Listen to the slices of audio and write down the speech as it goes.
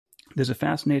There's a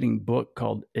fascinating book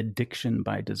called Addiction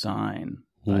by Design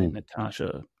by Hmm.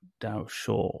 Natasha Dow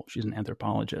Scholl. She's an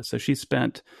anthropologist. So she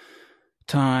spent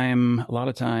a lot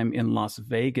of time in Las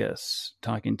Vegas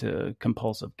talking to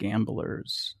compulsive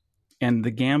gamblers. And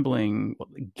the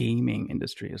the gaming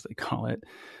industry, as they call it,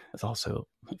 is also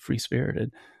free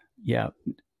spirited. Yeah,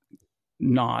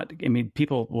 I mean,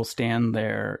 people will stand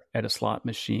there at a slot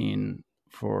machine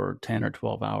for 10 or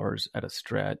 12 hours at a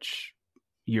stretch,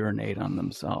 urinate on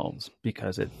themselves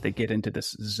because they get into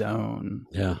this zone.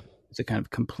 Yeah. It's a kind of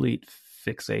complete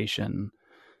fixation.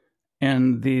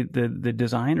 And the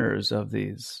designers of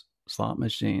these slot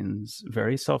machines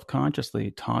very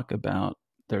self-consciously talk about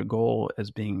their goal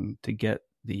as being to get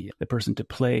the person to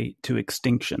play to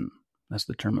extinction. That's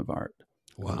the term of art.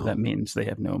 Wow. That means they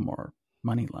have no more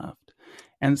money left.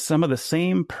 And some of the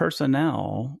same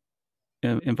personnel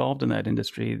involved in that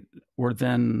industry were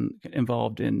then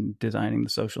involved in designing the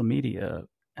social media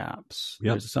apps.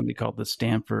 Yep. There's something called the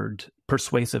Stanford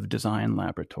Persuasive Design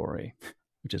Laboratory,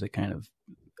 which is a kind of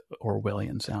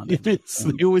Orwellian sounding. It is.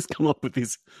 They always come up with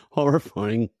these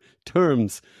horrifying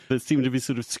terms that seem to be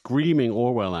sort of screaming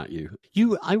Orwell at you.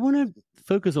 I want to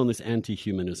focus on this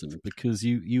anti-humanism because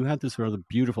you had this rather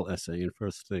beautiful essay in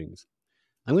First Things.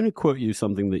 I'm going to quote you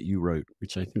something that you wrote,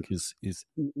 which I think is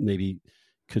maybe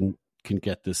can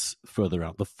get this further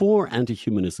out. The 4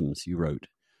 anti-humanisms you wrote,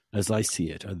 as I see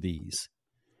it, are these: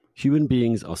 human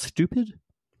beings are stupid,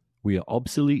 we are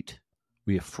obsolete,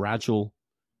 we are fragile,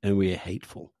 and we are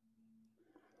hateful.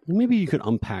 Maybe you could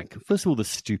unpack, first of all, the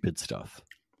stupid stuff.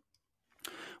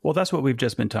 Well, that's what we've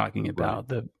just been talking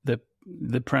about. Right.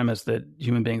 The premise that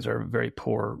human beings are very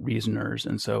poor reasoners,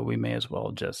 and so we may as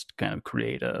well just kind of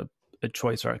create a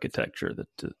choice architecture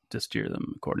to steer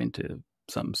them according to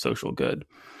some social good.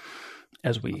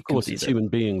 As we, of course, it's human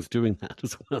beings doing that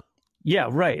as well. Yeah,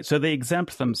 right. So they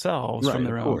exempt themselves from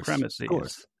their own premises. Of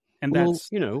course. And that's,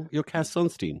 you're Cass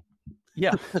Sunstein.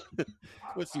 Yeah. Of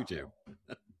course you do.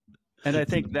 And I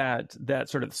think that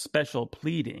sort of special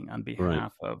pleading on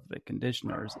behalf of the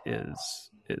conditioners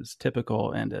is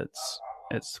typical, and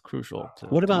it's crucial to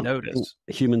what about notice.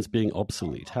 Humans being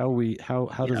obsolete? How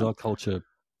does our culture?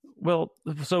 Well,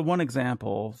 so one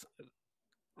example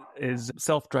is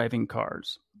self-driving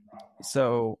cars.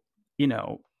 So,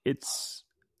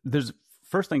 there's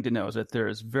first thing to know is that there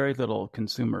is very little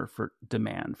consumer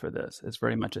demand for this. It's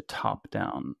very much a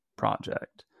top-down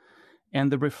project.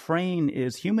 And the refrain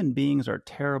is human beings are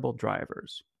terrible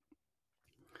drivers.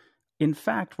 In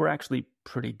fact, we're actually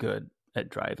pretty good at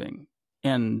driving.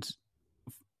 And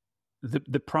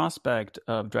the prospect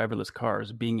of driverless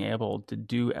cars being able to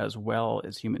do as well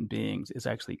as human beings is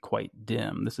actually quite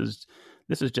dim. This is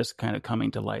just kind of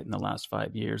coming to light in the last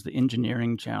 5 years. The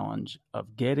engineering challenge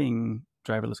of getting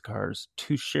driverless cars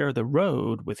to share the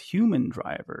road with human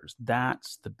drivers,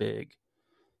 that's the big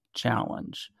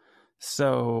challenge.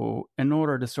 So in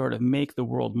order to sort of make the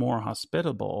world more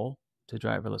hospitable to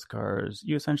driverless cars,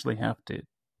 you essentially have to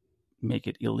make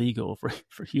it illegal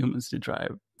for humans to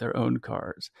drive their own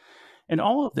cars. And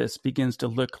all of this begins to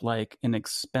look like an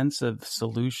expensive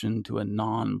solution to a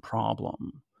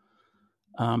non-problem.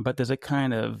 But there's a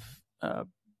kind of,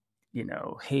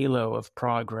 halo of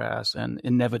progress and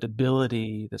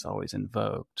inevitability that's always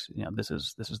invoked. This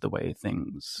is the way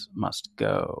things must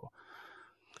go.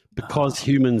 Because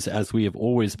humans, as we have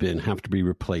always been, have to be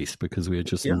replaced because we are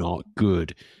just not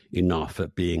good enough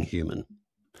at being human.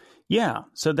 Yeah.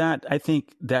 So I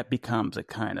think that becomes a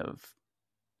kind of,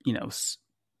 well,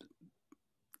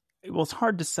 it's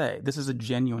hard to say. This is a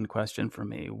genuine question for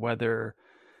me, whether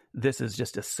this is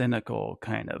just a cynical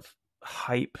kind of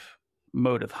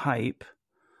mode of hype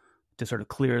to sort of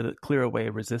clear away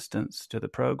resistance to the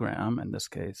program, in this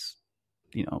case,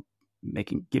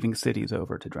 giving cities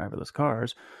over to driverless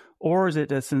cars, or is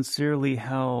it a sincerely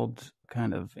held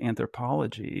kind of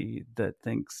anthropology that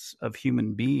thinks of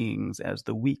human beings as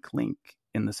the weak link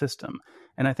in the system?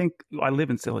 And I think I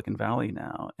live in Silicon Valley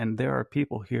now, and there are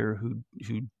people here who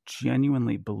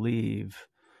genuinely believe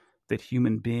that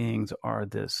human beings are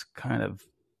this kind of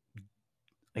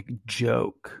like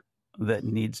joke that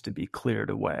needs to be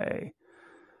cleared away.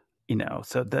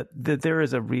 So that there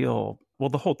is a real, well,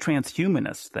 the whole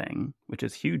transhumanist thing, which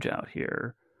is huge out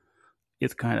here,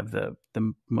 is kind of the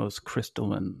most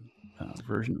crystalline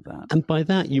version of that. And by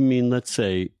that, you mean, let's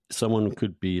say someone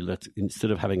could be,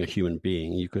 instead of having a human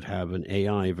being, you could have an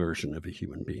AI version of a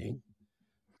human being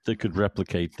that could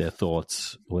replicate their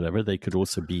thoughts, whatever. They could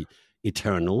also be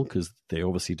eternal because they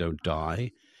obviously don't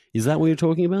die. Is that what you're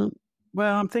talking about?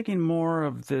 Well, I'm thinking more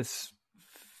of this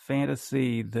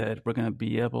fantasy that we're going to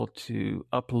be able to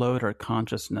upload our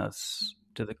consciousness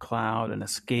to the cloud and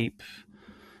escape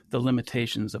the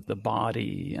limitations of the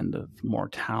body and of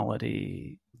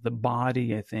mortality. The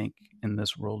body, I think, in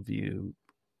this worldview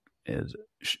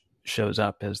shows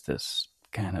up as this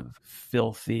kind of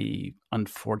filthy,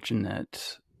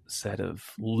 unfortunate set of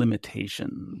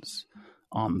limitations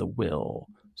on the will.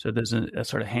 So there's a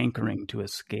sort of hankering to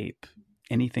escape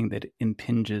anything that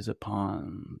impinges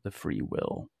upon the free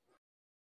will.